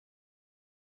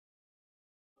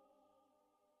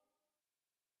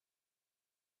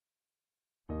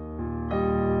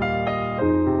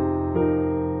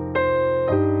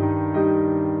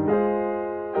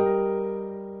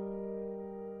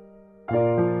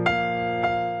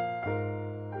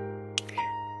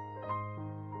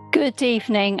Good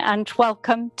evening and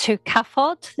welcome to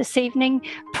CAFOD this evening,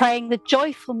 praying the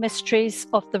joyful mysteries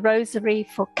of the Rosary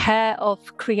for Care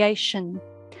of Creation.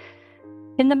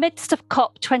 In the midst of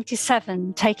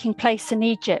COP27 taking place in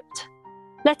Egypt,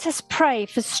 let us pray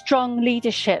for strong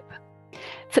leadership,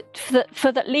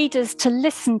 for that leaders to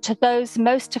listen to those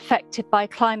most affected by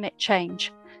climate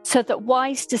change, so that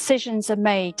wise decisions are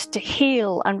made to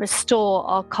heal and restore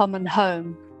our common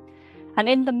home. And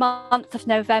in the month of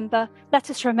November, let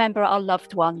us remember our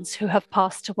loved ones who have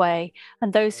passed away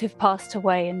and those who've passed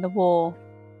away in the war.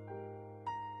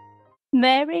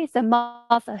 Mary, the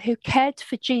mother who cared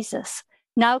for Jesus,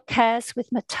 now cares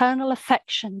with maternal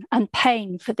affection and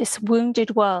pain for this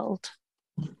wounded world.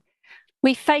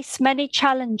 We face many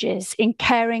challenges in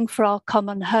caring for our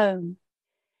common home,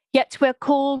 yet we're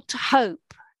called to hope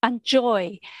and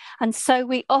joy, and so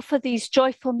we offer these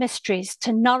joyful mysteries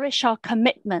to nourish our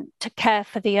commitment to care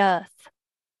for the earth.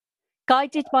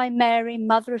 Guided by Mary,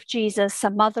 Mother of Jesus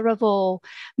and Mother of all,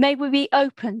 may we be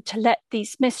open to let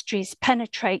these mysteries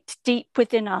penetrate deep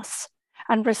within us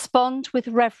and respond with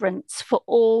reverence for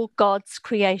all God's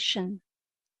creation.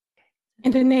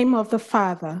 In the name of the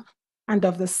Father, and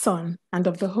of the Son, and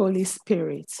of the Holy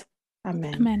Spirit.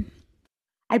 Amen. Amen.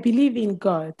 I believe in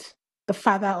God, the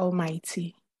Father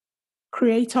Almighty,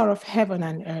 Creator of heaven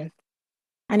and earth,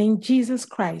 and in Jesus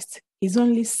Christ, his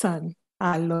only Son,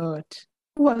 our Lord,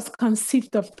 who was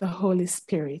conceived of the Holy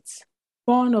Spirit,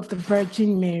 born of the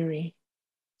Virgin Mary,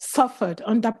 suffered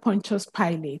under Pontius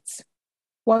Pilate,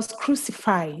 was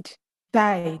crucified,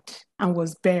 died, and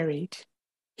was buried.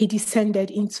 He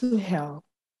descended into hell.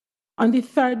 On the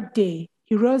third day,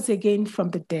 he rose again from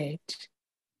the dead.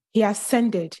 He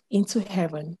ascended into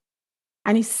heaven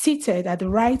and is seated at the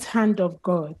right hand of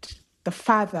God, the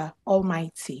Father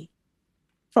Almighty.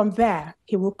 From there,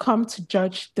 he will come to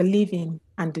judge the living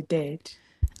and the dead.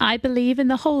 I believe in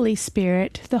the Holy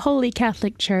Spirit, the Holy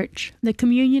Catholic Church, the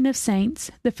communion of saints,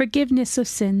 the forgiveness of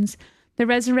sins, the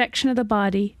resurrection of the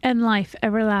body, and life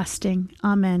everlasting.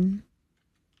 Amen.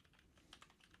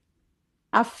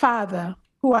 Our Father,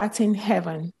 who art in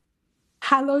heaven,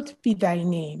 hallowed be thy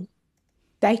name.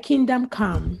 Thy kingdom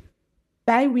come,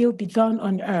 thy will be done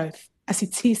on earth as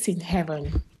it is in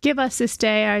heaven. Give us this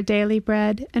day our daily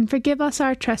bread, and forgive us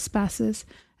our trespasses,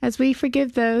 as we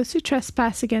forgive those who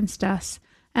trespass against us.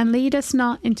 And lead us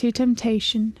not into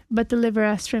temptation, but deliver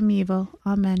us from evil.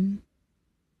 Amen.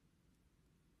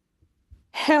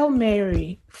 Hail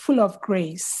Mary, full of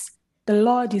grace, the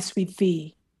Lord is with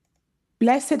thee.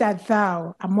 Blessed art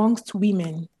thou amongst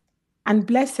women, and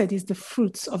blessed is the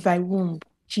fruit of thy womb,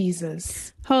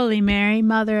 Jesus. Holy Mary,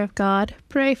 Mother of God,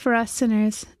 pray for us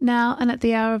sinners, now and at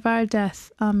the hour of our death.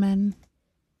 Amen.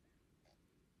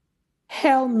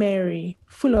 Hail Mary,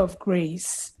 full of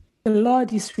grace, the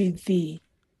Lord is with thee.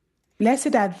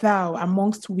 Blessed art thou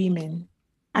amongst women,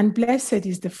 and blessed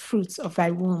is the fruit of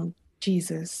thy womb,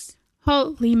 Jesus.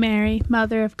 Holy Mary,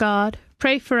 Mother of God,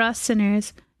 pray for us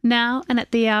sinners, now and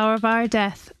at the hour of our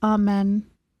death. Amen.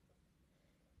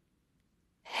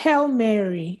 Hail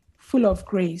Mary, full of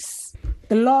grace,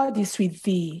 the Lord is with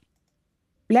thee.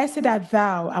 Blessed art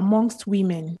thou amongst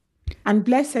women, and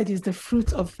blessed is the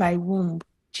fruit of thy womb,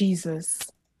 Jesus.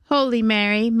 Holy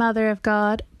Mary, Mother of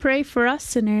God, pray for us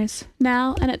sinners,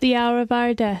 now and at the hour of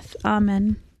our death.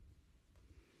 Amen.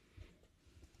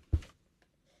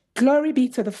 Glory be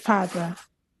to the Father,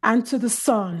 and to the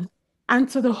Son, and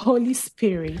to the Holy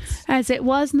Spirit. As it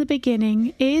was in the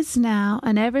beginning, is now,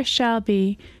 and ever shall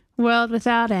be, world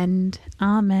without end.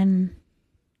 Amen.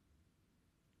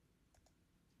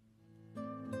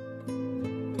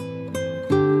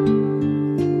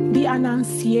 The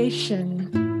Annunciation.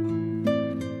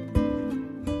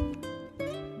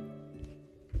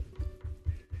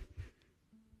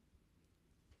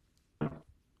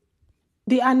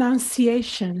 The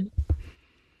Annunciation.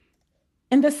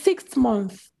 In the 6th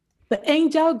month, the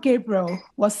angel Gabriel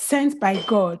was sent by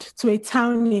God to a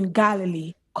town in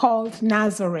Galilee called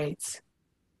Nazareth,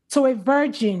 to a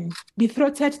virgin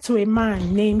betrothed to a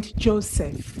man named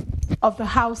Joseph of the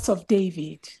house of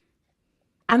David.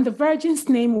 And the virgin's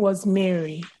name was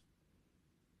Mary.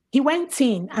 He went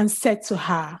in and said to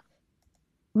her,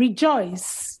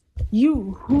 "Rejoice,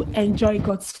 you who enjoy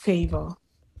God's favor.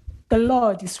 The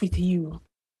Lord is with you."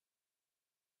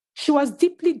 She was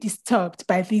deeply disturbed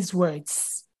by these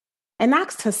words and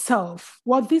asked herself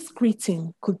what this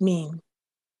greeting could mean.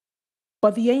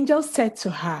 But the angel said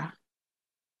to her,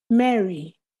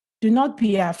 "Mary, do not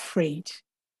be afraid.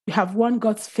 You have won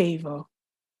God's favor.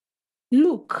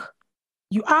 Look,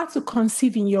 you are to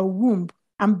conceive in your womb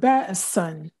and bear a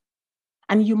son,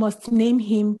 and you must name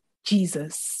him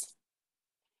Jesus.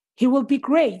 He will be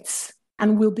great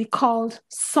and will be called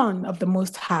Son of the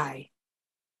Most High.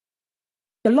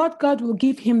 The Lord God will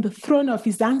give him the throne of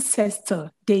his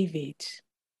ancestor, David.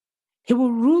 He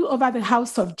will rule over the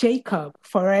house of Jacob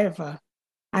forever,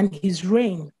 and his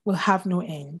reign will have no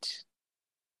end.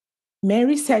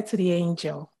 Mary said to the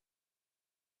angel,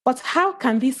 "But how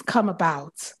can this come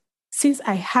about, since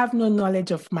I have no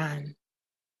knowledge of man?"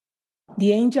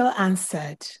 The angel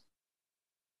answered,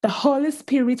 "The Holy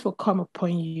Spirit will come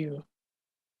upon you,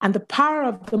 and the power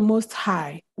of the Most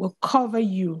High will cover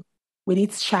you with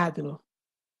its shadow.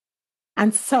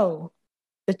 And so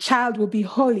the child will be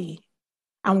holy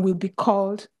and will be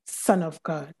called Son of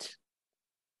God.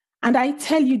 And I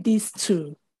tell you this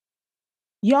too,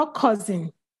 your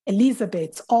cousin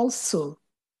Elizabeth also,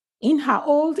 in her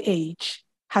old age,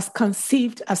 has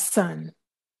conceived a son.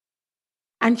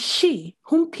 And she,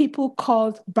 whom people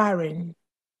called barren,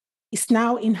 is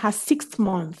now in her 6th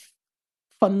month,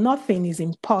 for nothing is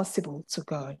impossible to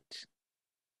God."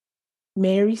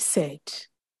 Mary said,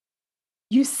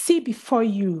 "You see before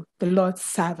you the Lord's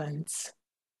servant.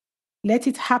 Let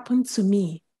it happen to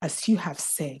me as you have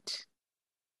said."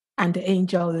 And the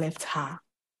angel left her.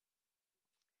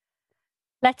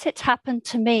 Let it happen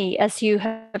to me as you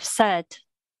have said.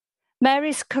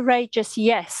 Mary's courageous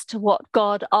yes to what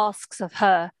God asks of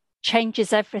her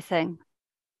changes everything.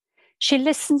 She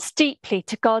listens deeply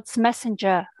to God's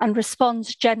messenger and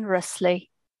responds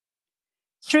generously.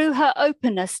 Through her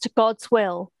openness to God's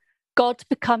will, God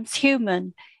becomes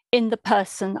human in the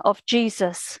person of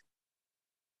Jesus.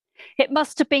 It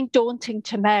must have been daunting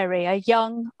to Mary, a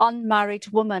young, unmarried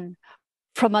woman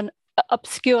from an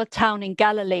obscure town in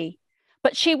Galilee,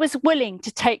 but she was willing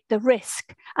to take the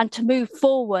risk and to move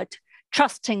forward,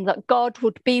 trusting that God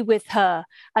would be with her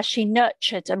as she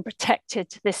nurtured and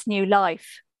protected this new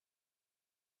life.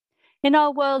 In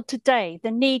our world today, the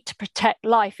need to protect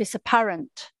life is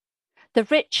apparent. The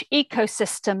rich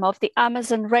ecosystem of the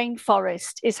Amazon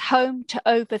rainforest is home to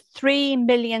over 3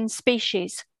 million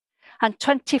species, and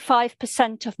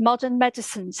 25% of modern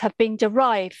medicines have been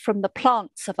derived from the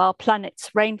plants of our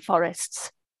planet's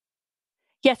rainforests.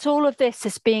 Yet all of this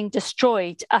is being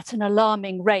destroyed at an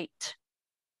alarming rate.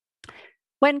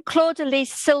 When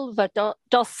Claudelise Silva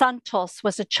dos Santos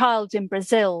was a child in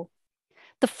Brazil,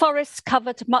 the forests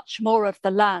covered much more of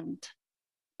the land,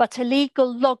 but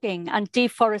illegal logging and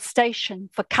deforestation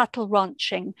for cattle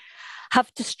ranching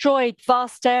have destroyed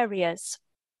vast areas.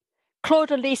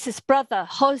 Claudelise's brother,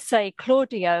 Jose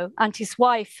Claudio, and his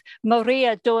wife,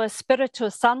 Maria do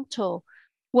Espírito Santo,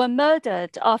 were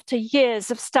murdered after years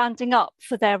of standing up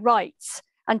for their rights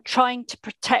and trying to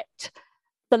protect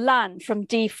the land from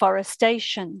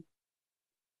deforestation.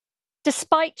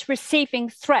 Despite receiving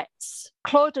threats,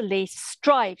 Claudelise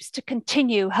strives to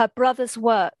continue her brother's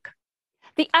work.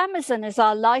 "The Amazon is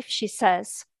our life," she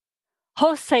says.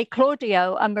 "Jose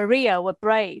Claudio and Maria were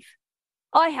brave.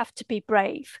 I have to be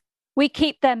brave. We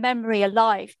keep their memory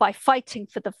alive by fighting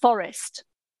for the forest."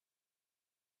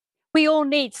 We all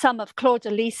need some of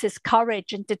Claudelise's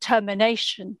courage and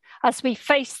determination as we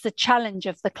face the challenge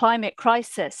of the climate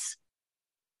crisis.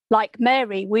 Like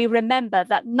Mary, we remember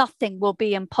that nothing will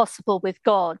be impossible with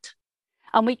God,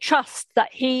 and we trust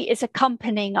that He is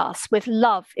accompanying us with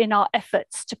love in our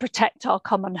efforts to protect our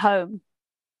common home.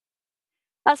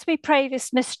 As we pray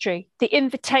this mystery, the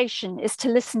invitation is to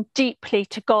listen deeply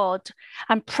to God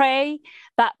and pray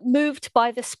that, moved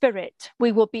by the Spirit,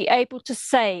 we will be able to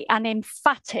say an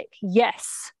emphatic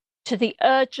yes to the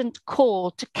urgent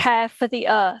call to care for the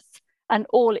earth and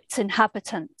all its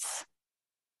inhabitants.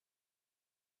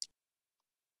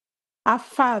 Our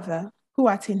Father, who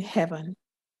art in heaven,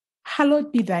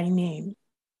 hallowed be thy name.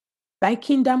 Thy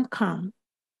kingdom come,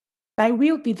 thy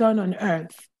will be done on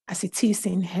earth as it is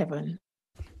in heaven.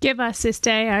 Give us this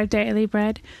day our daily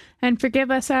bread, and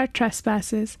forgive us our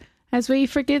trespasses, as we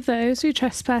forgive those who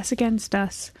trespass against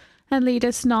us. And lead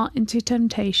us not into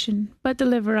temptation, but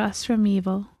deliver us from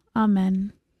evil.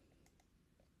 Amen.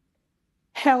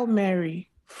 Hail Mary,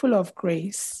 full of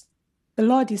grace, the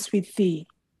Lord is with thee.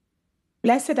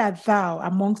 Blessed art thou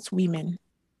amongst women,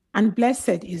 and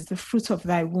blessed is the fruit of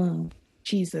thy womb,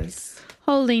 Jesus.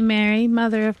 Holy Mary,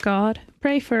 Mother of God,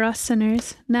 pray for us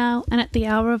sinners, now and at the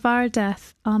hour of our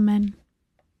death. Amen.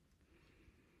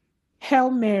 Hail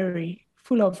Mary,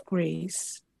 full of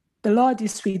grace, the Lord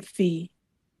is with thee.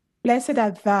 Blessed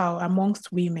art thou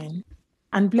amongst women,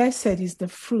 and blessed is the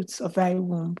fruit of thy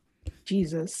womb,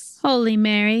 Jesus. Holy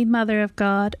Mary, Mother of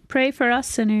God, pray for us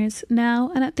sinners,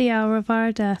 now and at the hour of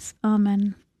our death.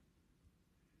 Amen.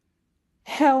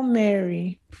 Hail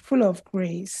Mary, full of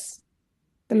grace,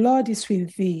 the Lord is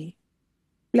with thee.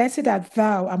 Blessed art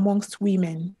thou amongst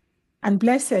women, and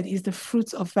blessed is the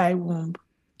fruit of thy womb,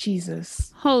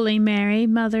 Jesus. Holy Mary,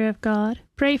 Mother of God,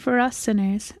 pray for us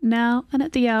sinners, now and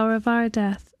at the hour of our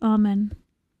death. Amen.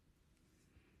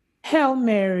 Hail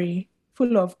Mary,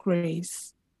 full of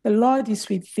grace, the Lord is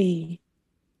with thee.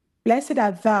 Blessed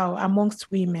art thou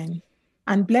amongst women,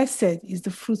 and blessed is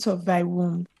the fruit of thy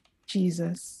womb,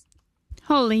 Jesus.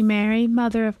 Holy Mary,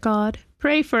 Mother of God,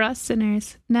 pray for us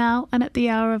sinners, now and at the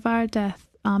hour of our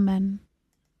death. Amen.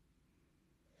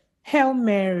 Hail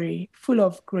Mary, full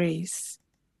of grace,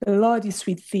 the Lord is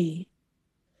with thee.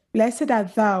 Blessed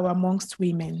art thou amongst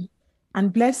women,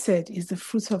 and blessed is the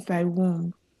fruit of thy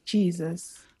womb,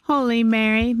 Jesus. Holy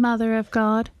Mary, Mother of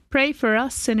God, pray for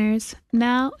us sinners,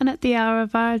 now and at the hour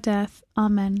of our death.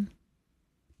 Amen.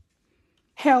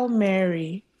 Hail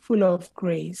Mary, full of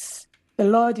grace, the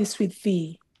Lord is with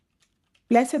thee.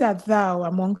 Blessed art thou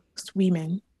amongst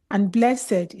women, and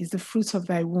blessed is the fruit of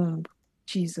thy womb,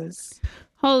 Jesus.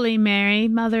 Holy Mary,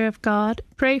 Mother of God,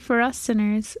 pray for us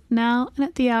sinners, now and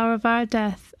at the hour of our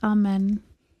death. Amen.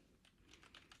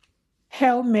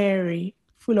 Hail Mary,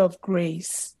 full of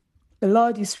grace, the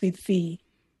Lord is with thee.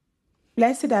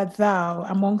 Blessed art thou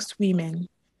amongst women,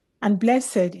 and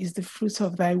blessed is the fruit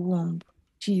of thy womb,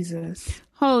 Jesus.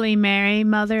 Holy Mary,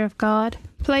 Mother of God,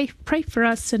 pray for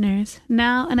us sinners,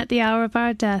 now and at the hour of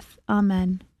our death.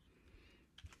 Amen.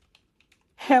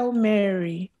 Hail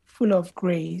Mary, full of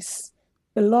grace,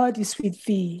 the Lord is with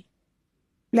thee.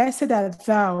 Blessed art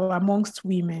thou amongst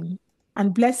women,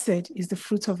 and blessed is the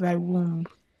fruit of thy womb,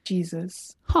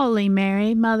 Jesus. Holy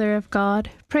Mary, Mother of God,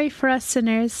 pray for us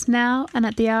sinners, now and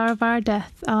at the hour of our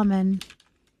death. Amen.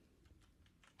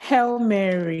 Hail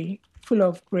Mary, full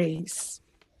of grace,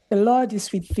 the Lord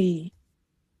is with thee.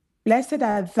 Blessed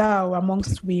art thou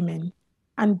amongst women,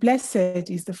 and blessed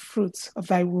is the fruit of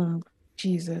thy womb,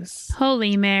 Jesus.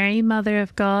 Holy Mary, Mother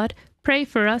of God, pray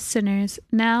for us sinners,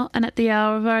 now and at the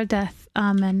hour of our death.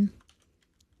 Amen.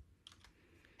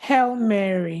 Hail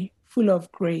Mary, full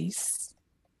of grace,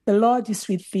 the Lord is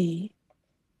with thee.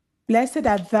 Blessed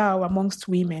art thou amongst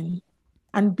women,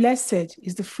 and blessed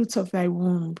is the fruit of thy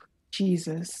womb,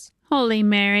 Jesus. Holy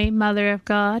Mary, Mother of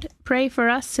God, pray for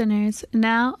us sinners,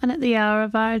 now and at the hour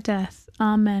of our death.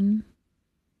 Amen.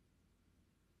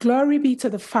 Glory be to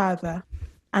the Father,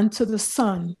 and to the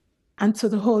Son, and to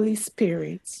the Holy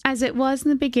Spirit. As it was in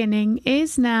the beginning,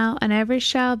 is now, and ever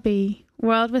shall be,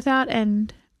 world without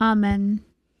end. Amen.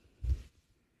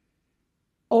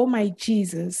 O my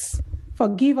Jesus,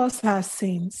 forgive us our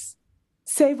sins,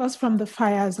 save us from the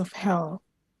fires of hell,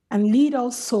 and lead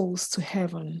all souls to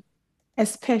heaven,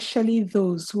 especially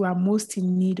those who are most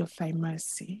in need of thy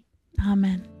mercy.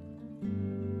 Amen.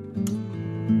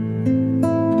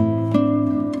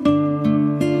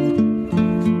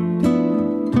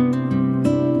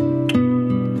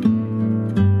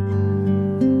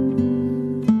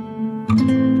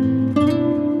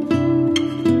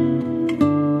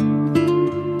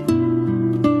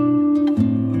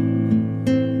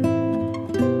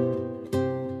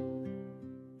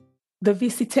 The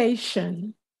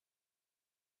Visitation.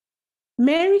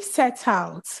 Mary set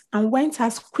out and went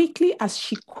as quickly as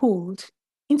she could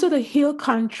into the hill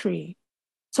country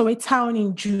to a town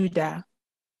in Judah.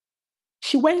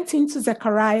 She went into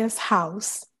Zechariah's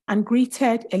house and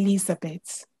greeted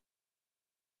Elizabeth.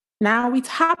 Now it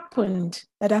happened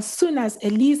that as soon as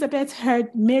Elizabeth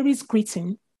heard Mary's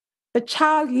greeting, the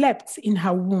child leapt in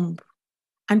her womb,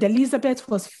 and Elizabeth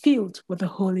was filled with the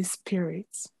Holy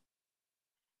Spirit.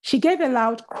 She gave a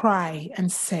loud cry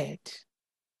and said,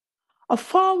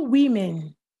 "Of all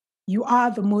women, you are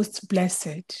the most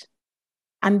blessed,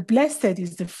 and blessed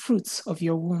is the fruit of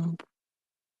your womb.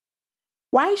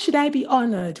 Why should I be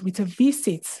honored with a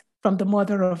visit from the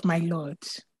mother of my Lord?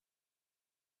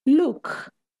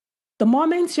 Look, the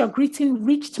moment your greeting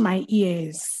reached my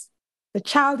ears, the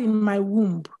child in my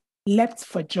womb leapt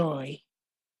for joy.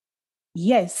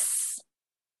 Yes,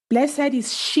 blessed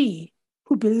is she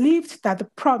who believed that the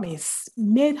promise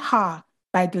made her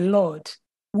by the Lord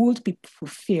would be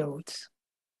fulfilled."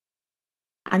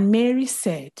 And Mary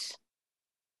said,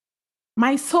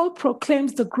 "My soul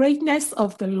proclaims the greatness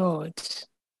of the Lord,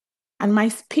 and my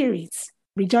spirit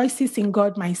rejoices in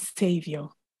God my Savior,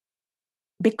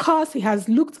 because he has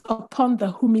looked upon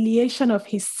the humiliation of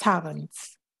his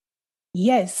servants.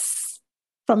 Yes,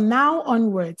 from now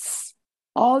onwards,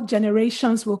 all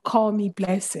generations will call me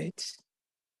blessed.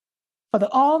 For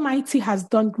the Almighty has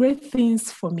done great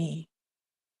things for me.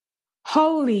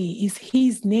 Holy is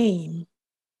his name,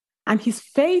 and his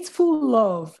faithful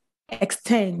love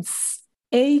extends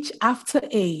age after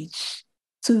age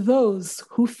to those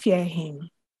who fear him.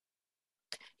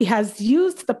 He has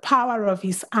used the power of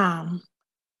his arm.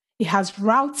 He has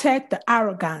routed the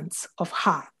arrogant of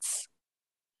heart.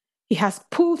 He has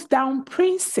pulled down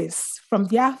princes from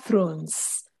their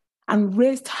thrones and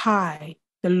raised high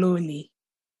the lowly.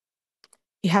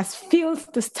 He has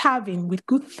filled the starving with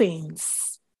good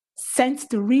things,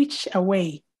 sent the rich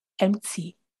away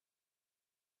empty.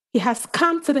 He has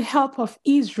come to the help of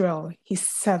Israel, his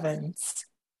servants,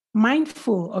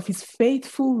 mindful of his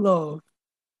faithful love,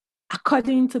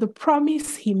 according to the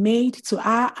promise he made to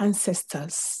our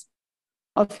ancestors,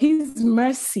 of his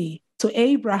mercy to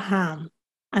Abraham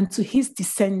and to his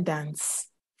descendants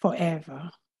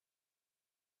forever.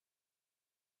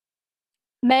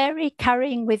 Mary,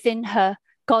 carrying within her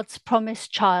God's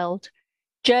promised child,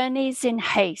 journeys in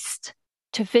haste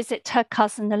to visit her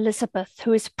cousin Elizabeth,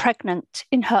 who is pregnant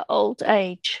in her old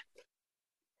age.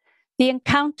 The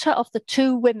encounter of the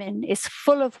two women is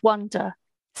full of wonder,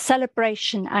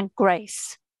 celebration, and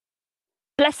grace.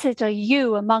 "Blessed are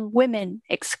you among women,"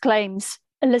 exclaims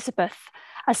Elizabeth,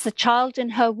 as the child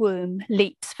in her womb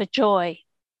leaps for joy.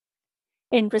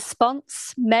 In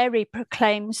response, Mary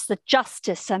proclaims the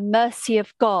justice and mercy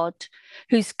of God,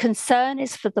 whose concern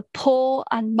is for the poor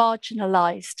and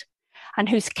marginalized, and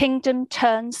whose kingdom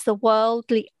turns the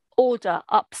worldly order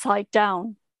upside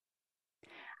down.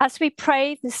 As we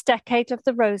pray this decade of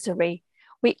the Rosary,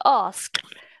 we ask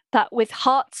that with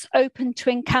hearts open to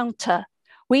encounter,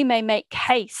 we may make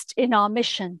haste in our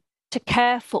mission to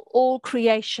care for all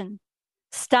creation,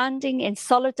 standing in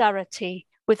solidarity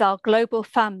with our global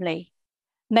family.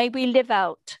 May we live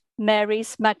out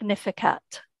Mary's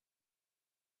Magnificat.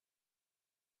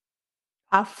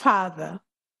 Our Father,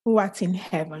 who art in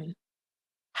heaven,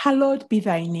 hallowed be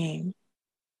thy name.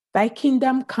 Thy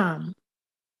kingdom come,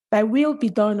 thy will be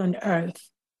done on earth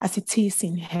as it is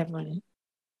in heaven.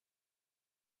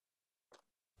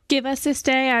 Give us this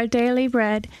day our daily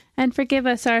bread, and forgive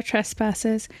us our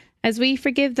trespasses, as we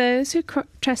forgive those who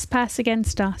trespass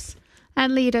against us.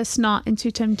 And lead us not into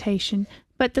temptation,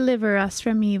 but deliver us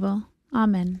from evil.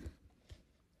 Amen.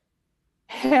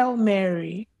 Hail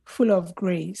Mary, full of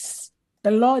grace, the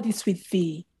Lord is with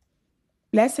thee.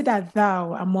 Blessed art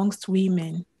thou amongst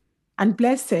women, and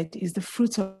blessed is the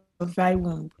fruit of thy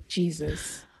womb,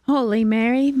 Jesus. Holy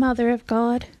Mary, Mother of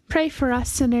God, pray for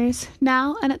us sinners,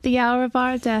 now and at the hour of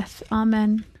our death.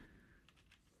 Amen.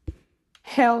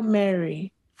 Hail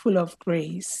Mary, full of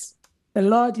grace, the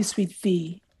Lord is with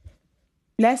thee.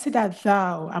 Blessed art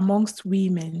thou amongst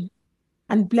women,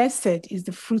 and blessed is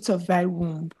the fruit of thy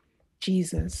womb,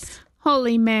 Jesus.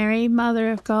 Holy Mary,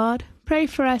 Mother of God, pray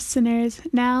for us sinners,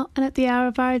 now and at the hour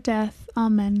of our death.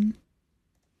 Amen.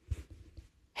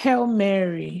 Hail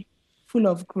Mary, full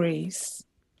of grace,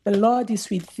 the Lord is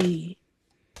with thee.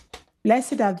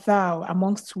 Blessed art thou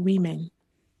amongst women,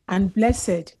 and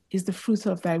blessed is the fruit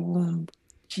of thy womb,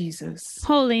 Jesus.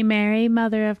 Holy Mary,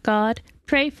 Mother of God,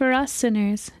 pray for us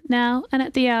sinners, now and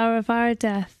at the hour of our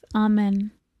death.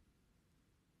 Amen.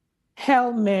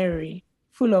 Hail Mary,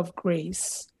 full of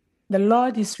grace, the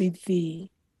Lord is with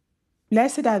thee.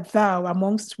 Blessed art thou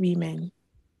amongst women,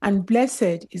 and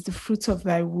blessed is the fruit of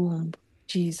thy womb,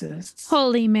 Jesus.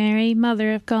 Holy Mary,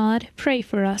 Mother of God, pray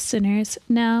for us sinners,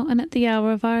 now and at the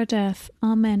hour of our death.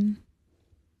 Amen.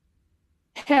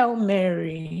 Hail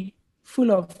Mary,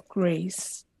 full of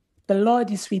grace, the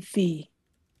Lord is with thee.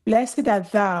 Blessed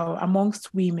art thou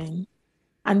amongst women,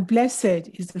 and blessed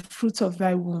is the fruit of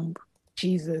thy womb,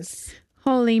 Jesus.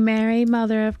 Holy Mary,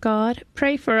 Mother of God,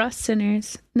 pray for us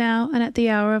sinners, now and at the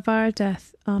hour of our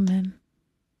death. Amen.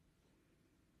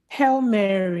 Hail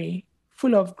Mary,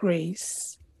 full of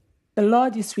grace, the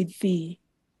Lord is with thee.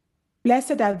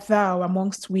 Blessed art thou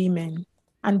amongst women,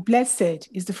 and blessed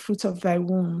is the fruit of thy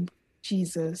womb,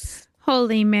 Jesus.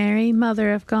 Holy Mary,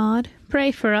 Mother of God,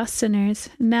 pray for us sinners,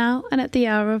 now and at the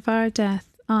hour of our death.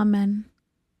 Amen.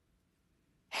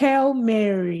 Hail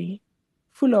Mary,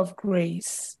 full of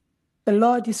grace, the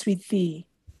Lord is with thee.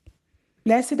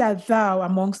 Blessed art thou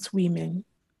amongst women,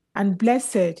 and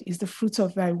blessed is the fruit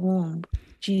of thy womb,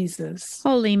 Jesus.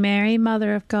 Holy Mary,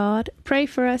 Mother of God, pray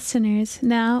for us sinners,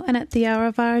 now and at the hour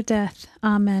of our death.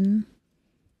 Amen.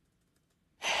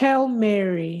 Hail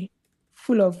Mary,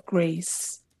 full of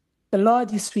grace, the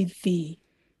Lord is with thee.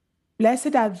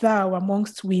 Blessed art thou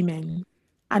amongst women,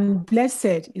 and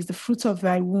blessed is the fruit of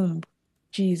thy womb,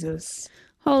 Jesus.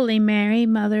 Holy Mary,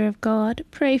 Mother of God,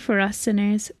 pray for us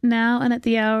sinners, now and at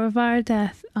the hour of our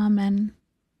death. Amen.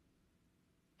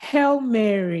 Hail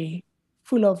Mary,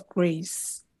 full of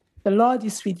grace, the Lord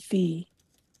is with thee.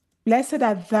 Blessed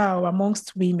art thou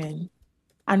amongst women,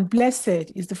 and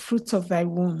blessed is the fruit of thy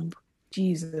womb,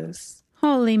 Jesus.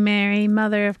 Holy Mary,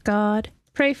 Mother of God,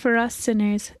 pray for us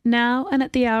sinners, now and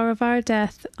at the hour of our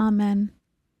death. Amen.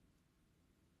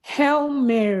 Hail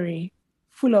Mary,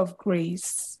 full of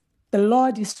grace, the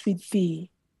Lord is with thee.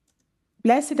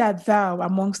 Blessed art thou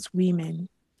amongst women,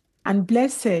 and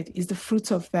blessed is the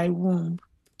fruit of thy womb,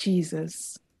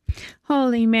 Jesus.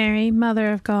 Holy Mary,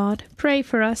 Mother of God, pray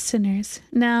for us sinners,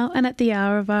 now and at the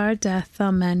hour of our death.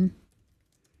 Amen.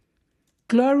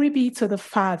 Glory be to the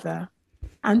Father,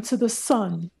 and to the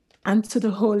Son, and to the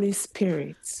Holy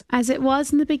Spirit. As it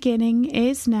was in the beginning,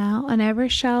 is now, and ever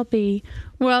shall be,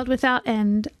 world without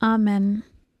end. Amen.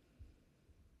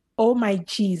 O my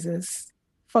Jesus,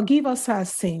 forgive us our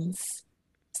sins,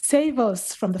 save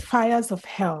us from the fires of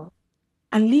hell,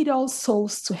 and lead all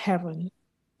souls to heaven,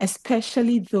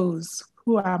 especially those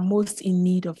who are most in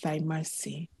need of thy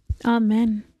mercy.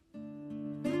 Amen.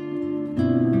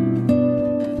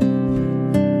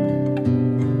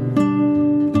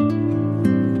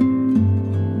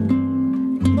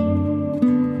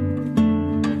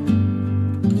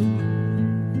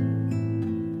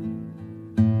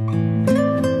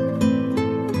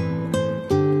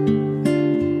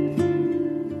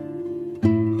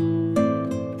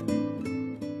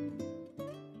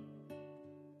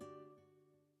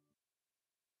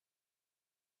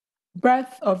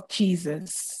 Birth of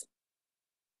Jesus.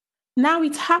 Now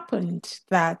it happened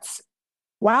that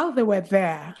while they were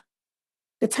there,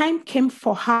 the time came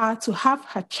for her to have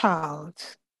her child,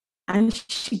 and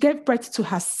she gave birth to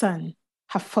her son,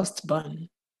 her firstborn.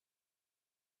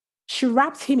 She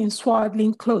wrapped him in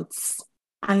swaddling clothes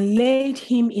and laid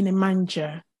him in a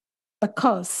manger,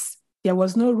 because there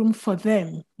was no room for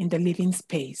them in the living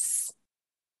space.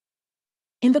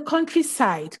 In the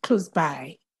countryside close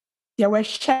by, there were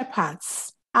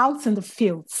shepherds out in the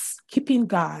fields keeping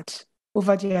guard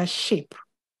over their sheep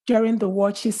during the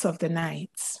watches of the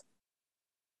night.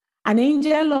 An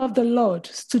angel of the Lord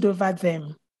stood over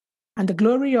them, and the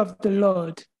glory of the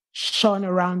Lord shone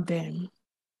around them.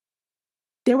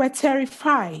 They were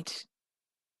terrified,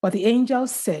 but the angel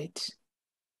said,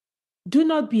 "Do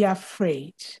not be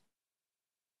afraid.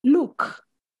 Look,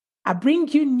 I bring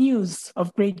you news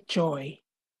of great joy,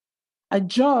 a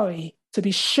joy to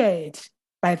be shared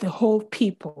by the whole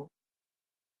people.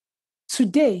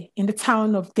 Today, in the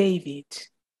town of David,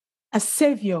 a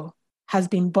Savior has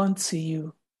been born to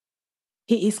you.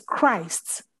 He is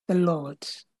Christ the Lord.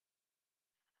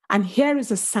 And here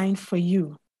is a sign for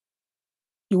you.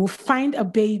 You will find a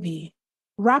baby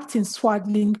wrapped in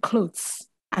swaddling clothes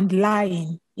and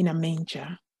lying in a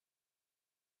manger."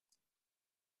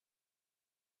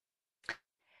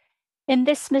 In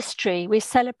this mystery, we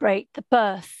celebrate the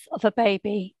birth of a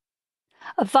baby,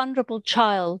 a vulnerable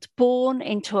child born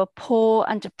into a poor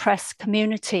and oppressed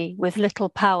community with little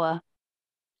power,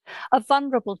 a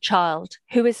vulnerable child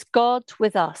who is God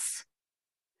with us.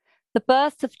 The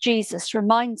birth of Jesus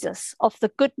reminds us of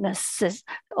the goodness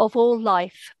of all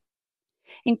life.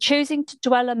 In choosing to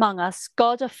dwell among us,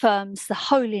 God affirms the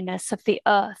holiness of the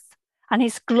earth, and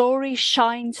his glory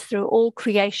shines through all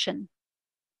creation.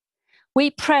 We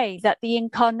pray that the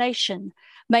incarnation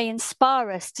may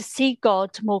inspire us to see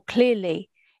God more clearly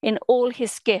in all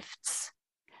his gifts,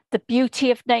 the beauty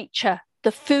of nature,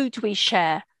 the food we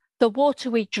share, the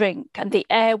water we drink, and the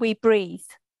air we breathe.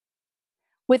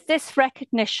 With this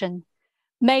recognition,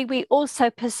 may we also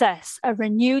possess a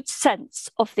renewed sense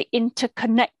of the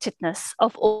interconnectedness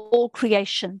of all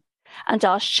creation and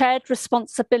our shared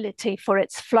responsibility for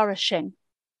its flourishing.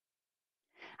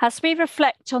 As we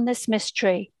reflect on this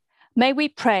mystery, may we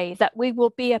pray that we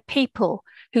will be a people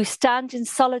who stand in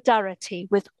solidarity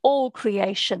with all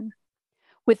creation,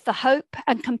 with the hope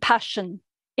and compassion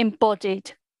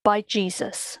embodied by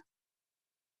Jesus.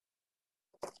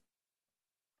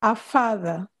 Our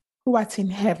Father, who art in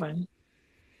heaven,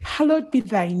 hallowed be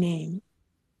thy name.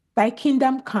 Thy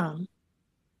kingdom come,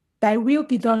 thy will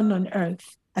be done on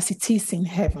earth as it is in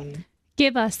heaven.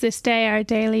 Give us this day our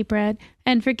daily bread,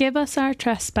 and forgive us our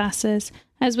trespasses,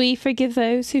 as we forgive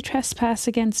those who trespass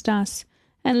against us.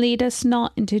 And lead us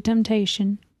not into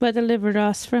temptation, but deliver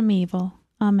us from evil.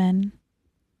 Amen.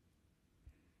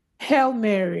 Hail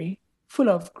Mary, full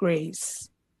of grace,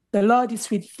 the Lord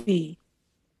is with thee.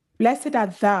 Blessed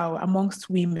art thou amongst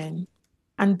women,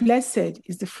 and blessed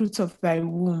is the fruit of thy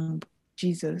womb,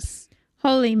 Jesus.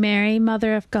 Holy Mary,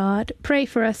 Mother of God, pray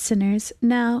for us sinners,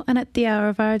 now and at the hour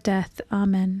of our death.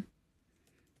 Amen.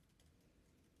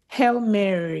 Hail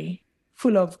Mary,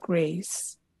 full of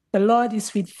grace, the Lord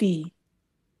is with thee.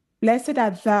 Blessed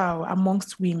art thou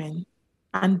amongst women,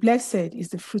 and blessed is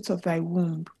the fruit of thy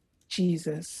womb,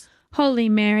 Jesus. Holy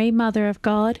Mary, Mother of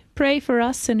God, pray for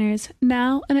us sinners,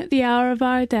 now and at the hour of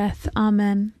our death.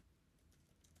 Amen.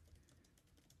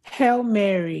 Hail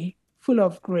Mary, full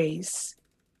of grace,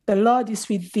 the Lord is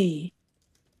with thee.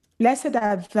 Blessed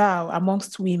art thou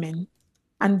amongst women,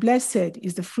 and blessed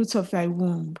is the fruit of thy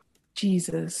womb,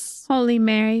 Jesus. Holy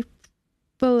Mary,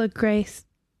 full of grace,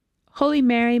 Holy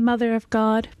Mary, Mother of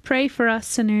God, pray for us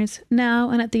sinners, now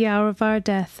and at the hour of our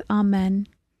death. Amen.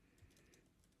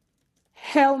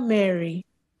 Hail Mary,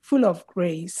 full of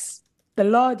grace, the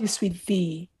Lord is with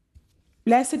thee.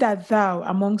 Blessed art thou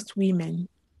amongst women,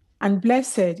 and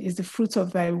blessed is the fruit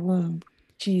of thy womb,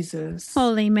 Jesus.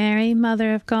 Holy Mary,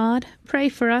 Mother of God, pray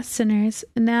for us sinners,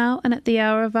 now and at the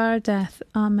hour of our death.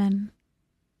 Amen.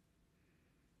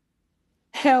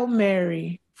 Hail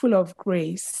Mary, full of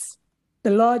grace,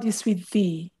 the Lord is with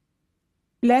thee.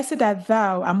 Blessed art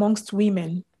thou amongst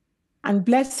women, and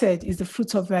blessed is the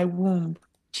fruit of thy womb,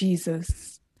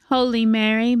 Jesus. Holy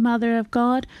Mary, Mother of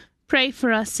God, pray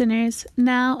for us sinners,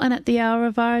 now and at the hour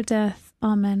of our death.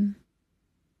 Amen.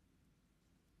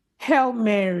 Hail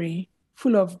Mary,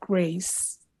 full of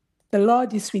grace, the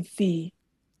Lord is with thee.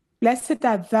 Blessed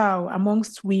art thou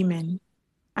amongst women,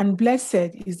 and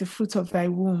blessed is the fruit of thy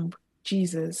womb,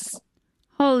 Jesus.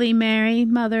 Holy Mary,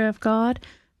 Mother of God,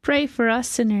 pray for us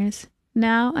sinners,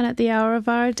 now and at the hour of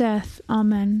our death.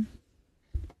 Amen.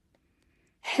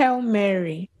 Hail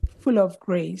Mary, full of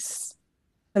grace,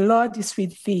 the Lord is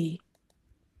with thee.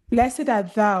 Blessed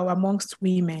art thou amongst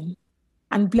women,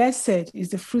 and blessed is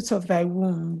the fruit of thy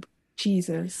womb,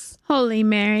 Jesus. Holy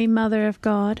Mary, Mother of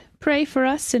God, pray for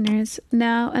us sinners,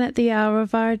 now and at the hour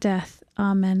of our death.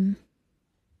 Amen.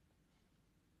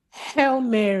 Hail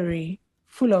Mary,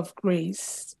 full of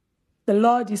grace, the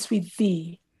Lord is with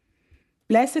thee.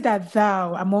 Blessed art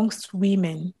thou amongst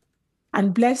women,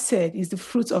 and blessed is the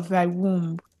fruit of thy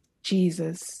womb,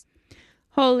 Jesus.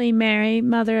 Holy Mary,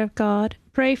 Mother of God,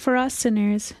 pray for us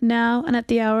sinners, now and at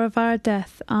the hour of our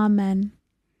death. Amen.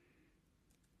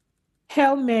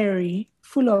 Hail Mary,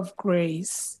 full of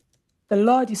grace, the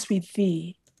Lord is with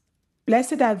thee.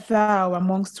 Blessed art thou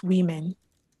amongst women,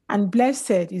 and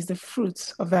blessed is the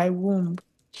fruit of thy womb,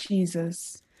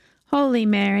 Jesus. Holy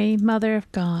Mary, Mother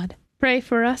of God, pray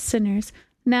for us sinners,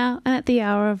 now and at the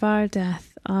hour of our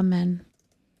death. Amen.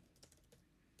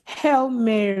 Hail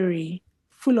Mary,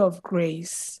 full of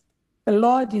grace, the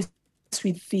Lord is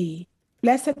with thee.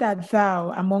 Blessed art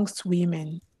thou amongst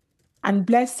women, and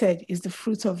blessed is the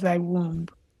fruit of thy womb,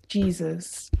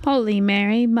 Jesus. Holy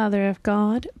Mary, Mother of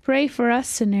God, pray for us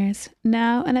sinners,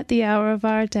 now and at the hour of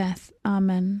our death.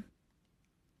 Amen.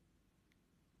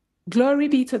 Glory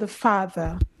be to the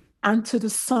Father, and to the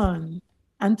Son,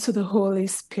 and to the Holy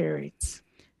Spirit.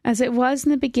 As it was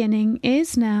in the beginning,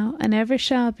 is now, and ever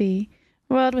shall be,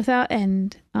 world without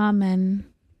end. Amen.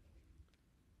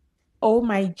 O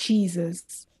my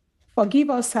Jesus, forgive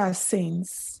us our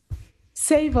sins,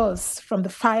 save us from the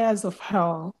fires of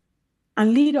hell,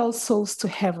 and lead all souls to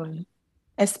heaven,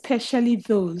 especially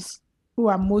those who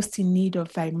are most in need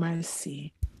of thy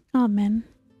mercy. Amen.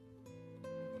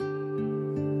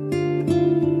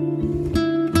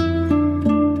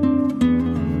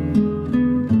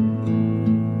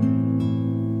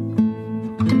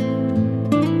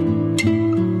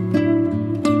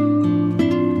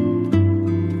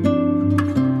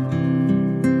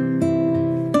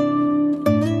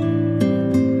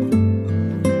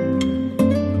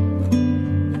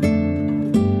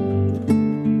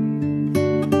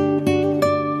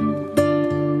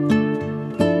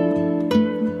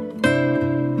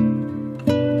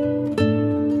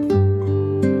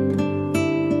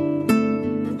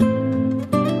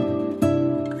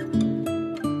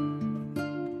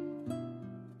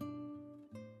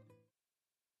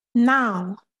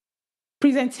 Now,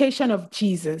 presentation of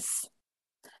Jesus.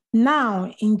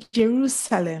 Now in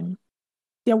Jerusalem,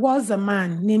 there was a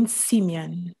man named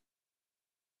Simeon.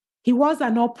 He was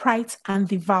an upright and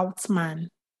devout man.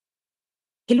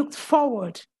 He looked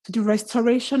forward to the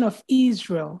restoration of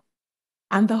Israel,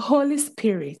 and the Holy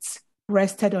Spirit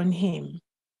rested on him.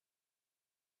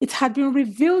 It had been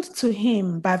revealed to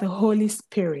him by the Holy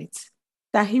Spirit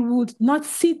that he would not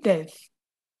see death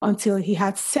until he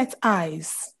had set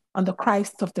eyes on the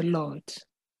Christ of the Lord.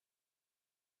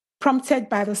 Prompted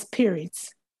by the Spirit,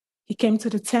 he came to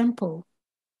the temple.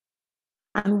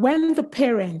 And when the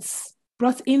parents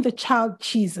brought in the child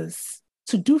Jesus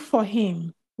to do for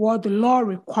him what the law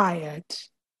required,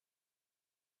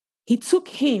 he took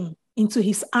him into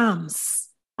his arms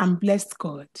and blessed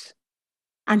God.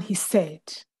 And he said,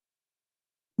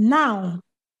 "Now,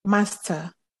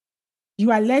 Master,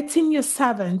 you are letting your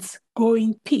servants go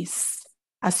in peace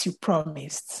as you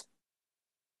promised.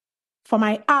 For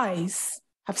my eyes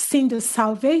have seen the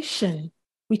salvation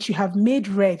which you have made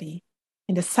ready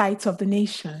in the sight of the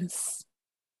nations,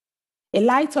 a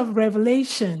light of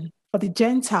revelation for the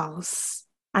Gentiles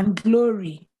and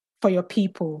glory for your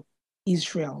people,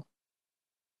 Israel.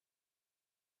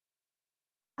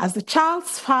 As the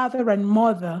child's father and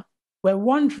mother were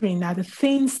wondering at the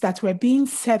things that were being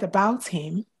said about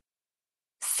him,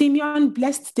 Simeon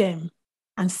blessed them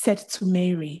and said to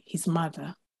Mary, his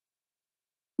mother,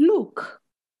 "Look,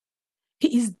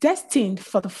 he is destined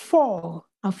for the fall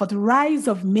and for the rise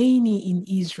of many in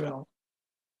Israel,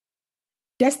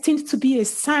 destined to be a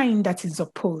sign that is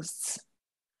opposed,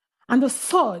 and the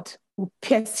sword will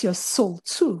pierce your soul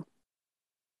too,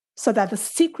 so that the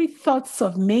secret thoughts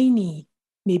of many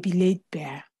may be laid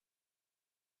bare."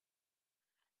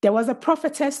 There was a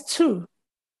prophetess too,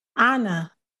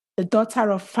 Anna, the daughter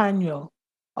of Phanuel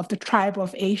of the tribe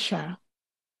of Asher.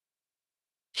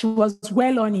 She was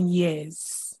well on in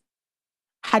years.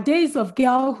 Her days of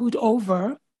girlhood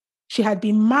over, she had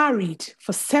been married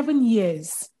for 7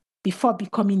 years before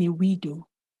becoming a widow.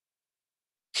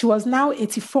 She was now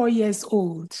 84 years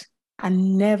old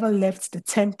and never left the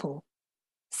temple,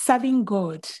 serving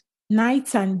God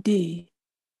night and day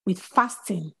with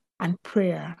fasting and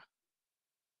prayer.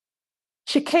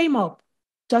 She came up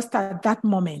just at that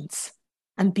moment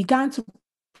and began to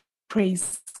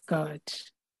praise God.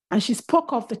 And she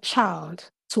spoke of the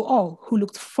child to all who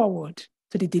looked forward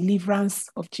to the deliverance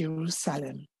of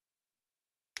Jerusalem.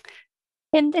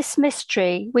 In this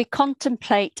mystery, we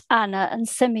contemplate Anna and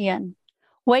Simeon,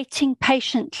 waiting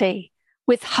patiently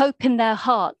with hope in their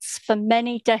hearts for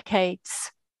many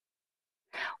decades.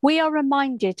 We are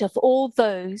reminded of all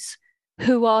those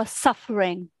who are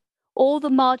suffering, all the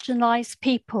marginalized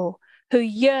people who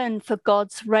yearn for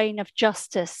God's reign of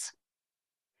justice.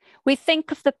 We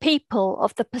think of the people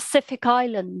of the Pacific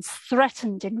Islands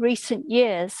threatened in recent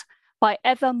years by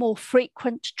ever more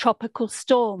frequent tropical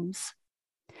storms,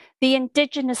 the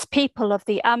indigenous people of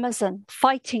the Amazon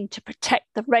fighting to protect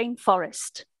the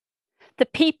rainforest, the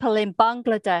people in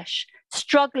Bangladesh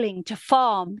struggling to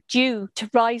farm due to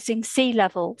rising sea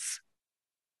levels.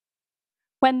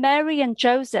 When Mary and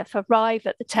Joseph arrive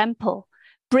at the temple,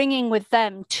 bringing with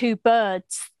them 2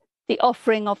 birds, the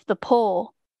offering of the poor,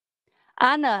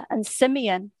 Anna and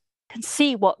Simeon can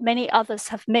see what many others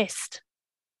have missed.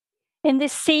 In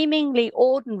this seemingly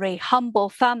ordinary, humble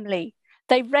family,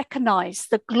 they recognize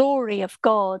the glory of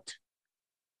God.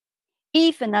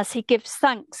 Even as he gives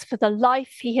thanks for the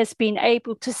life he has been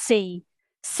able to see,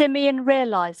 Simeon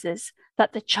realizes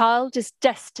that the child is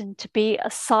destined to be a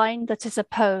sign that is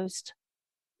opposed.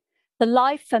 The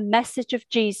life and message of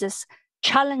Jesus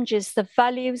challenges the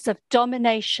values of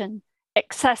domination,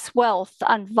 excess wealth,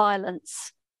 and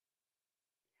violence.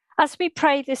 As we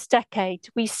pray this decade,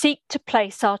 we seek to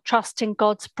place our trust in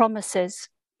God's promises.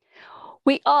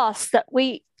 We ask that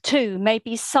we too may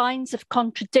be signs of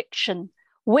contradiction,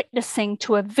 witnessing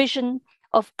to a vision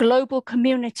of global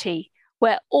community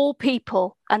where all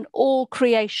people and all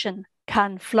creation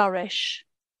can flourish.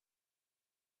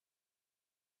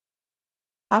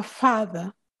 Our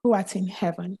Father, who art in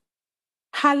heaven,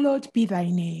 hallowed be thy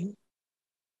name.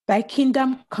 Thy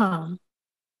kingdom come,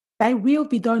 thy will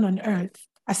be done on earth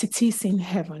as it is in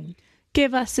heaven.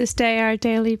 Give us this day our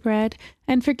daily bread,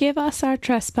 and forgive us our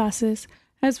trespasses,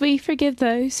 as we forgive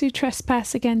those who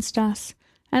trespass against us.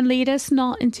 And lead us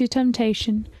not into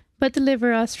temptation, but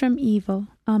deliver us from evil.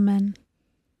 Amen.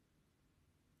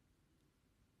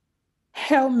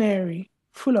 Hail Mary,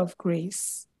 full of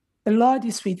grace, the Lord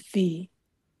is with thee.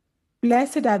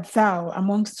 Blessed art thou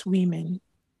amongst women,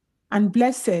 and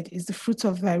blessed is the fruit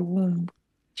of thy womb,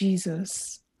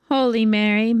 Jesus. Holy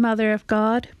Mary, Mother of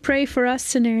God, pray for us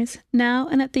sinners, now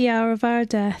and at the hour of our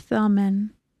death.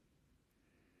 Amen.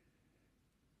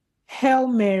 Hail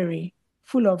Mary,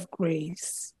 full of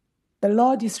grace, the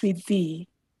Lord is with thee.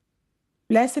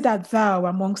 Blessed art thou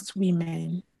amongst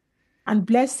women, and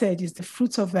blessed is the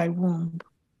fruit of thy womb,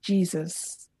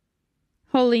 Jesus.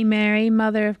 Holy Mary,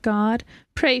 Mother of God,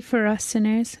 pray for us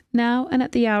sinners, now and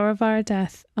at the hour of our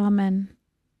death. Amen.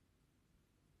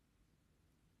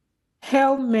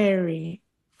 Hail Mary,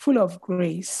 full of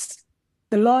grace,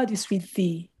 the Lord is with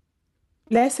thee.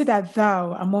 Blessed art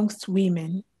thou amongst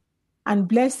women, and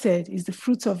blessed is the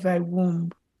fruit of thy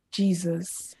womb,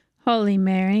 Jesus. Holy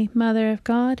Mary, Mother of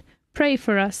God, pray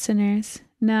for us sinners,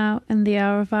 now and the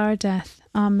hour of our death.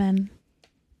 Amen.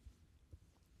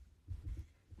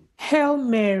 Hail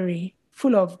Mary,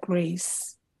 full of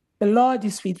grace, the Lord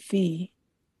is with thee.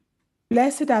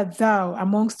 Blessed art thou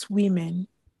amongst women,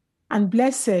 and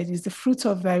blessed is the fruit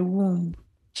of thy womb,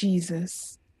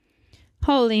 Jesus.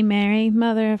 Holy Mary,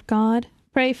 Mother of God,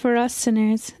 pray for us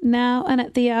sinners, now and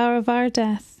at the hour of our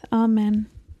death. Amen.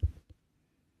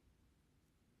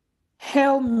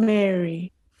 Hail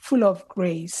Mary, full of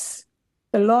grace,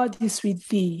 the Lord is with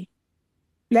thee.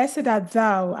 Blessed art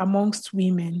thou amongst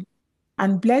women,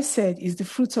 and blessed is the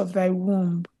fruit of thy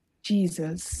womb,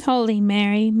 Jesus. Holy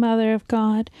Mary, Mother of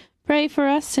God, pray for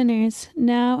us sinners,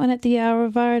 now and at the hour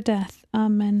of our death.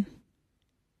 Amen.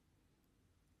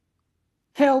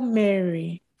 Hail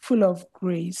Mary, full of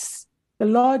grace, the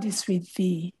Lord is with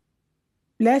thee.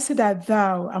 Blessed art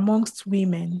thou amongst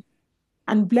women,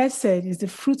 and blessed is the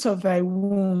fruit of thy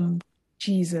womb,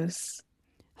 Jesus.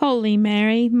 Holy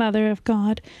Mary, Mother of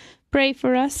God, pray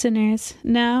for us sinners,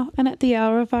 now and at the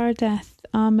hour of our death.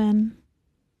 Amen.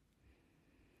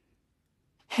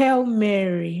 Hail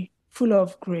Mary, full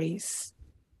of grace,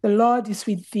 the Lord is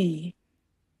with thee.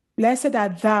 Blessed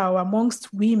art thou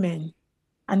amongst women,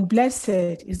 and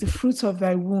blessed is the fruit of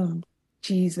thy womb,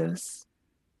 Jesus.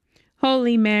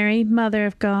 Holy Mary, Mother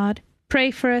of God,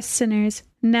 pray for us sinners,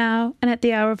 now and at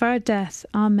the hour of our death.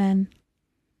 Amen.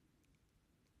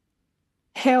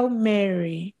 Hail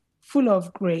Mary, full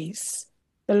of grace,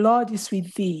 the Lord is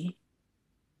with thee.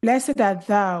 Blessed art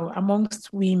thou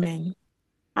amongst women,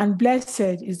 and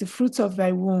blessed is the fruit of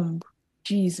thy womb,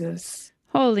 Jesus.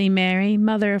 Holy Mary,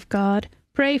 Mother of God,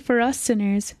 pray for us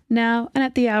sinners, now and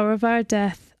at the hour of our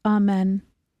death. Amen.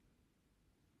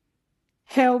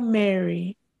 Hail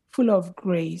Mary, full of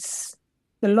grace,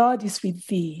 the Lord is with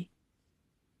thee.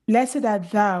 Blessed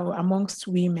art thou amongst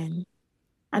women,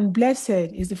 and blessed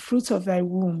is the fruit of thy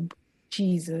womb,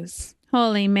 Jesus.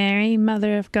 Holy Mary,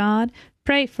 Mother of God,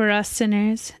 pray for us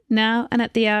sinners, now and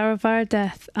at the hour of our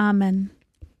death. Amen.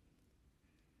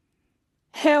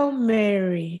 Hail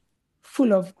Mary,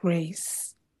 full of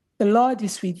grace, the Lord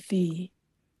is with thee.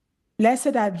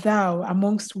 Blessed art thou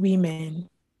amongst women,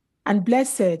 and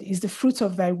blessed is the fruit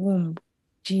of thy womb,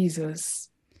 Jesus.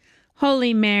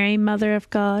 Holy Mary, Mother of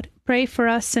God, pray for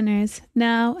us sinners,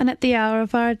 now and at the hour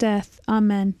of our death.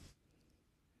 Amen.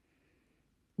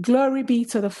 Glory be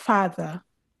to the Father,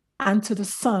 and to the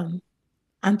Son,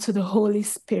 and to the Holy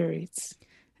Spirit.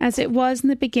 As it was in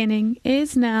the beginning,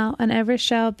 is now, and ever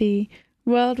shall be,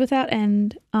 world without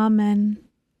end. Amen.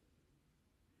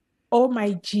 O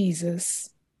my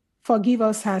Jesus, forgive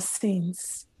us our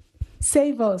sins,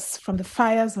 save us from the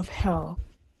fires of hell,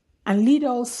 and lead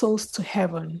all souls to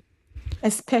heaven,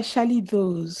 especially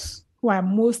those who are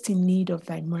most in need of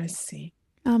thy mercy.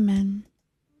 Amen.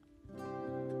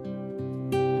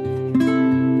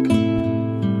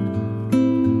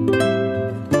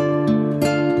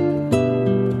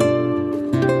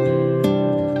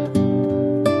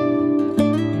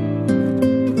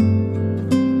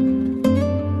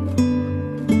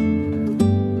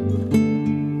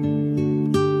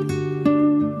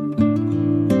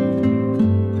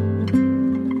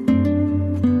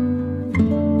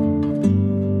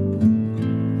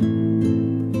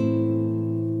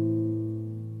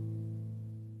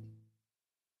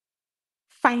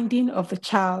 Finding of the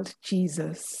child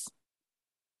Jesus.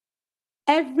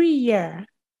 Every year,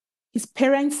 his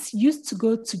parents used to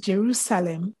go to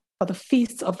Jerusalem for the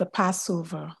feast of the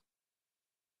Passover.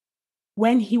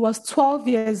 When he was 12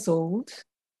 years old,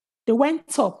 they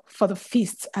went up for the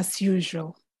feast as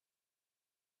usual.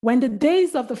 When the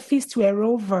days of the feast were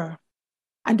over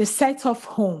and they set off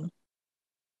home,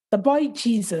 the boy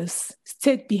Jesus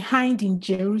stayed behind in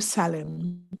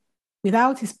Jerusalem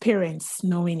without his parents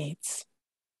knowing it.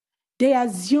 They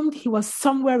assumed he was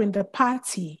somewhere in the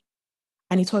party,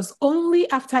 and it was only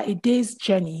after a day's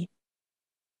journey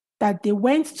that they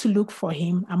went to look for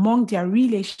him among their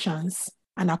relations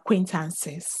and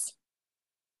acquaintances.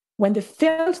 When they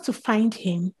failed to find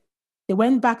him, they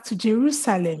went back to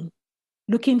Jerusalem,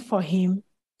 looking for him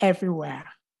everywhere.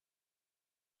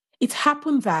 It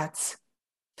happened that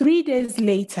 3 days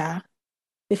later,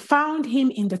 they found him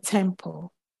in the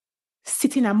temple,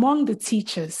 sitting among the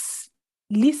teachers,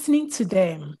 listening to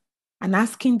them and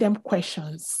asking them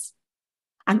questions.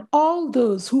 And all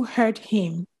those who heard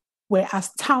him were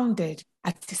astounded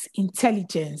at his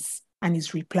intelligence and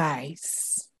his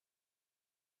replies.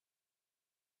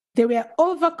 They were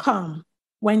overcome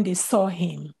when they saw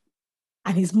him,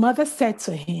 and his mother said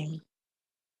to him,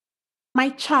 "My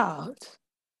child,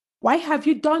 why have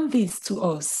you done this to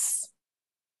us?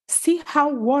 See how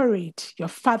worried your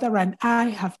father and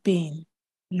I have been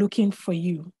looking for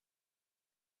you."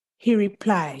 He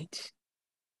replied,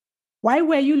 "Why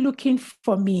were you looking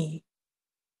for me?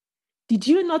 Did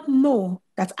you not know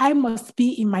that I must be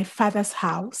in my father's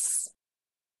house?"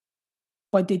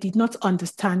 But they did not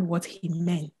understand what he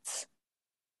meant.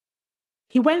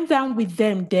 He went down with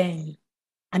them then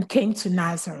and came to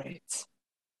Nazareth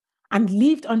and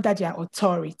lived under their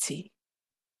authority.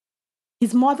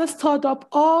 His mother stored up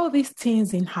all these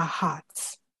things in her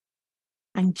heart,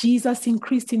 and Jesus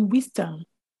increased in wisdom,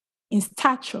 in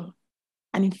stature,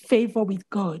 and in favor with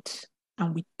God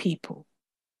and with people.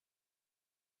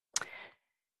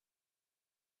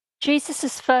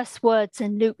 Jesus' first words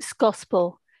in Luke's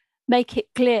Gospel make it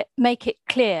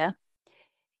clear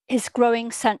his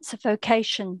growing sense of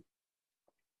vocation.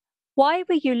 Why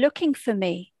were you looking for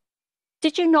me?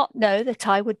 Did you not know that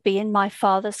I would be in my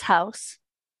Father's house?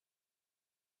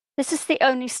 This is the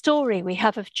only story we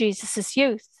have of Jesus'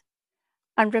 youth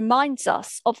and reminds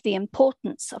us of the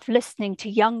importance of listening to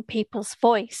young people's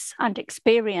voice and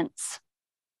experience.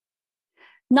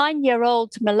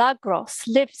 9-year-old Milagros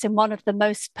lives in one of the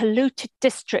most polluted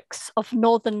districts of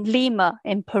northern Lima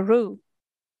in Peru.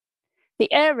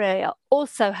 The area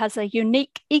also has a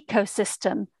unique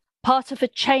ecosystem, part of a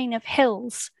chain of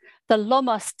hills, the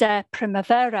Lomas de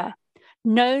Primavera,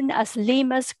 known as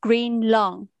Lima's Green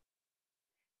Lung.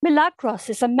 Milagros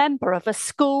is a member of a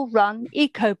school-run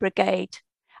eco-brigade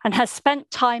and has spent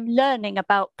time learning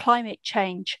about climate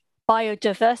change,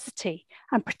 biodiversity,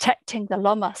 and protecting the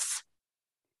Lomas.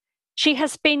 She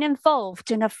has been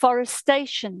involved in a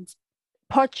forestation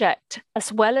project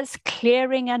as well as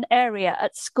clearing an area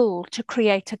at school to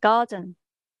create a garden.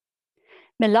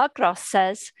 Milagros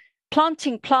says,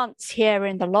 planting plants here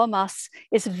in the Lomas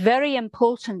is very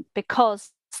important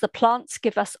because the plants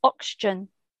give us oxygen.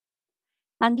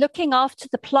 And looking after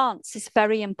the plants is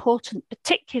very important,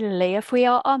 particularly if we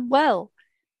are unwell.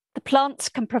 The plants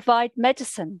can provide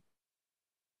medicine.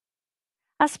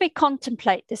 As we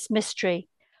contemplate this mystery,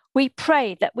 we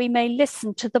pray that we may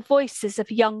listen to the voices of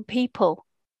young people.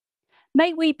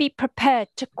 May we be prepared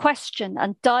to question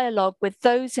and dialogue with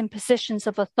those in positions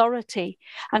of authority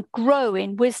and grow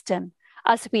in wisdom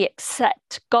as we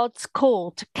accept God's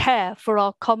call to care for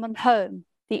our common home,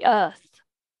 the earth.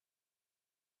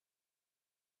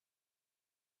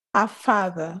 Our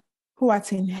Father, who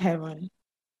art in heaven,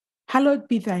 hallowed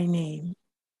be thy name.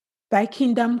 Thy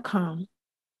kingdom come,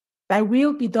 thy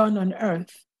will be done on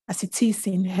earth as it is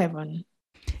in heaven.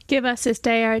 Give us this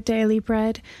day our daily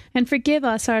bread, and forgive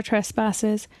us our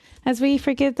trespasses, as we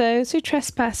forgive those who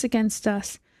trespass against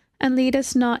us. And lead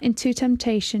us not into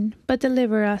temptation, but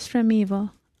deliver us from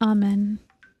evil. Amen.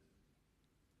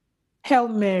 Hail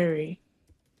Mary,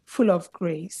 full of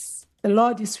grace, the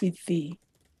Lord is with thee.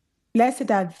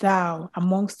 Blessed art thou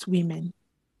amongst women,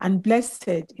 and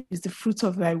blessed is the fruit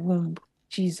of thy womb,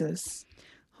 Jesus.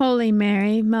 Holy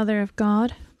Mary, Mother of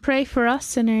God, pray for us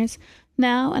sinners,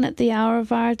 now and at the hour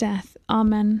of our death.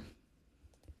 Amen.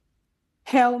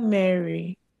 Hail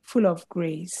Mary, full of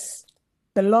grace,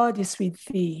 the Lord is with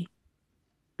thee.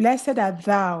 Blessed art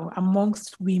thou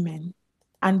amongst women,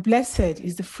 and blessed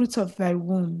is the fruit of thy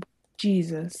womb,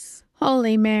 Jesus.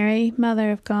 Holy Mary,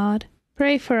 Mother of God,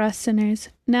 pray for us sinners,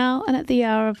 now and at the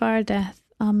hour of our death.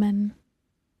 Amen.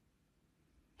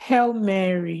 Hail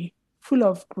Mary, full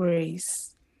of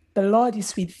grace, the Lord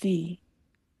is with thee.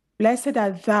 Blessed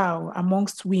art thou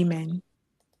amongst women,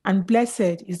 and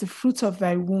blessed is the fruit of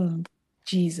thy womb,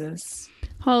 Jesus.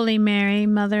 Holy Mary,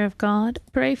 Mother of God,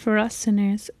 pray for us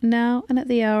sinners, now and at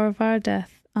the hour of our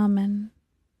death. Amen.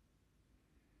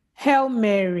 Hail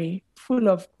Mary, full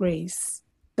of grace,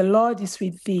 the Lord is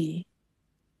with thee.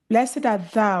 Blessed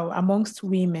art thou amongst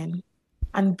women,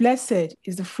 and blessed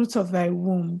is the fruit of thy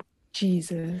womb,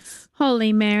 Jesus.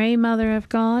 Holy Mary, Mother of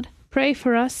God, pray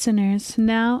for us sinners,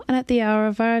 now and at the hour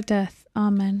of our death.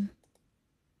 Amen.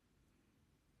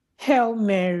 Hail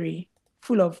Mary,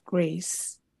 full of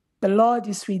grace, the Lord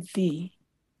is with thee.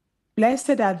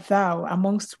 Blessed art thou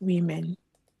amongst women,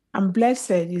 and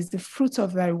blessed is the fruit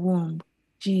of thy womb,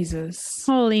 Jesus.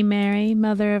 Holy Mary,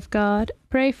 Mother of God,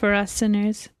 pray for us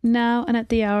sinners, now and at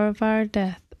the hour of our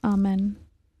death. Amen.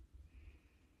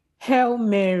 Hail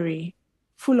Mary,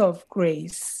 full of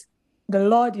grace, the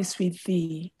Lord is with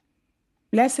thee.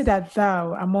 Blessed art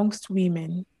thou amongst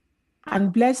women,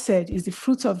 and blessed is the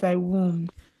fruit of thy womb,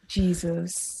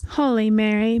 Jesus. Holy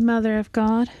Mary, Mother of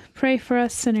God, pray for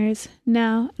us sinners,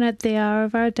 now and at the hour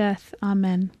of our death.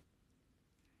 Amen.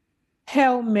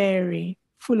 Hail Mary,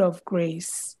 full of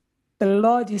grace, the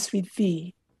Lord is with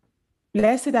thee.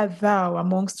 Blessed art thou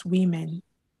amongst women,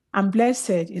 and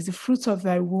blessed is the fruit of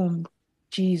thy womb,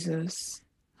 Jesus.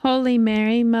 Holy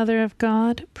Mary, Mother of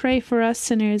God, pray for us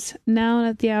sinners, now and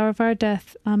at the hour of our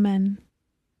death. Amen.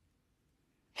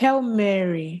 Hail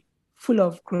Mary, full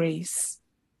of grace,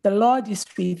 the Lord is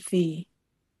with thee.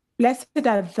 Blessed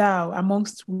art thou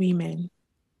amongst women,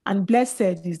 and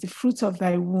blessed is the fruit of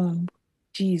thy womb,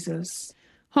 Jesus.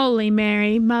 Holy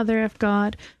Mary, Mother of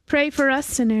God, pray for us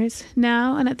sinners,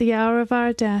 now and at the hour of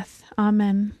our death.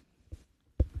 Amen.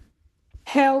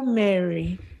 Hail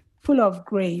Mary, full of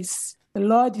grace, the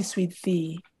Lord is with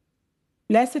thee.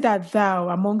 Blessed art thou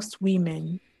amongst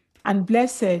women, and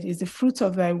blessed is the fruit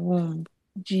of thy womb,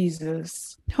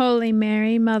 Jesus. Holy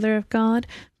Mary, Mother of God,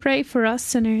 pray for us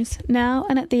sinners, now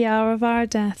and at the hour of our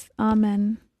death.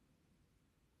 Amen.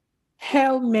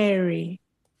 Hail Mary,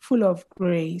 full of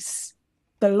grace,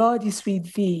 the Lord is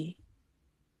with thee.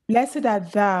 Blessed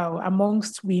art thou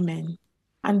amongst women,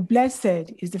 and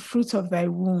blessed is the fruit of thy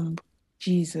womb,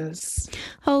 Jesus.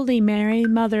 Holy Mary,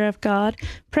 Mother of God,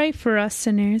 pray for us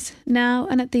sinners, now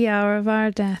and at the hour of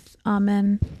our death.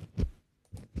 Amen.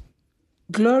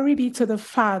 Glory be to the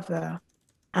Father,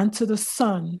 and to the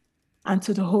Son, and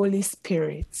to the Holy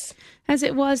Spirit. As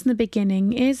it was in the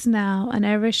beginning, is now, and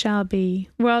ever shall be,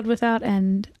 world without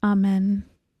end. Amen.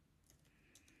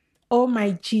 O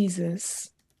my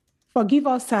Jesus, forgive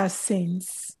us our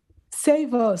sins,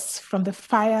 save us from the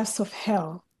fires of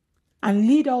hell, and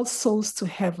lead all souls to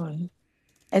heaven,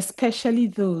 especially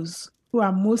those who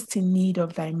are most in need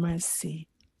of thy mercy.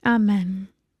 Amen.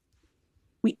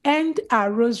 We end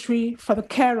our rosary for the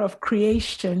care of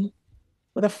creation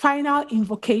with a final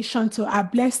invocation to our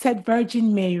Blessed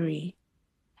Virgin Mary,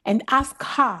 and ask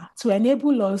her to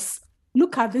enable us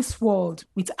look at this world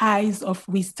with eyes of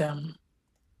wisdom.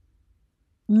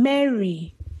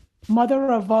 Mary,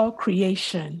 Mother of all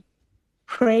creation,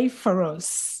 pray for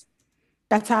us,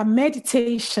 that our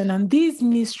meditation on these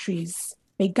mysteries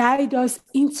may guide us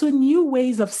into new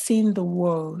ways of seeing the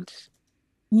world,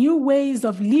 new ways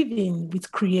of living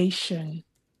with creation,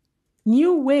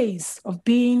 new ways of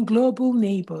being global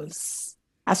neighbors,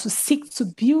 as we seek to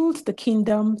build the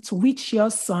kingdom to which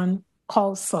your Son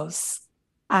calls us.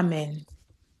 Amen.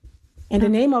 In the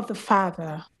name of the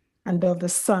Father, and of the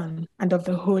Son, and of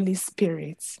the Holy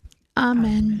Spirit.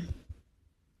 Amen.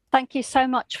 Thank you so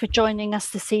much for joining us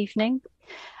this evening.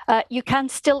 You can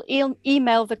still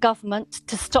email the government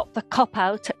to stop the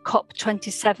cop-out at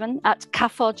COP27 at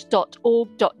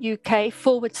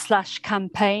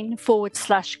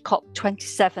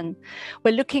cafod.org.uk/campaign/COP27.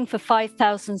 We're looking for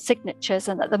 5,000 signatures,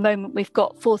 and at the moment we've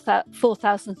got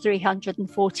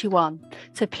 4,341.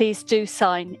 So please do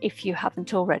sign if you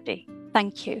haven't already.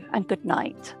 Thank you and good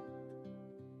night.